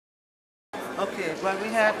Okay, well, we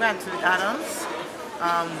have Brantford Adams.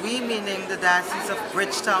 We meaning the Diocese of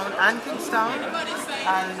Bridgetown and Kingstown.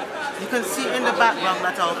 And you can see in the background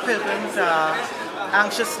that our pilgrims are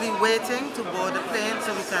anxiously waiting to board the plane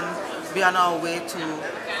so we can be on our way to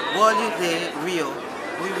WYD, Rio.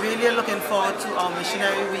 We really are looking forward to our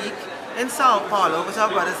missionary week in Sao Paulo with our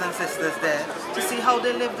brothers and sisters there to see how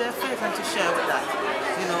they live their faith and to share with that.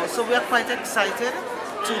 You know, so we are quite excited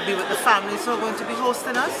to be with the families who are going to be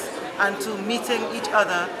hosting us and to meeting each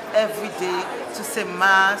other every day to say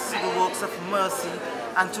Mass, the works of mercy,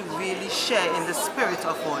 and to really share in the spirit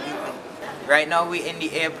of Holy Week. Right now we're in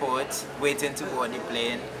the airport waiting to board the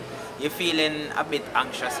plane. You're feeling a bit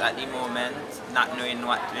anxious at the moment, not knowing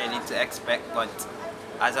what really to expect, but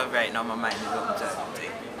as of right now my mind is open to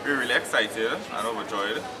everything. We're really excited and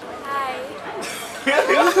overjoyed.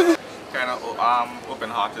 Hi. Kind of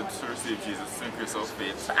open-hearted to receive Jesus, increase our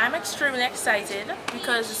faith. I'm extremely excited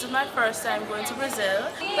because this is my first time going to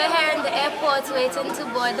Brazil. We're here in the airport waiting to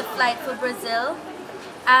board the flight for Brazil,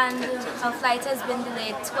 and our flight has been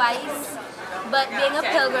delayed twice. But being a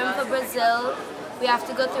pilgrim for Brazil, we have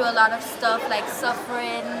to go through a lot of stuff like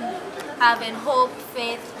suffering, having hope,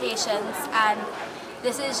 faith, patience, and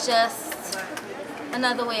this is just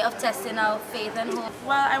another way of testing our faith and hope.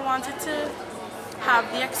 Well, I wanted to have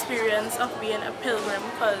the experience of being a pilgrim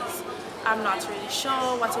because I'm not really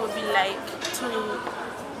sure what it would be like to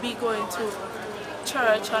be going to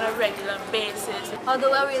church on a regular basis.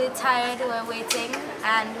 Although we're really tired, we're waiting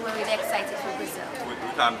and we're really excited for Brazil. We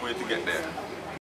can't wait to get there.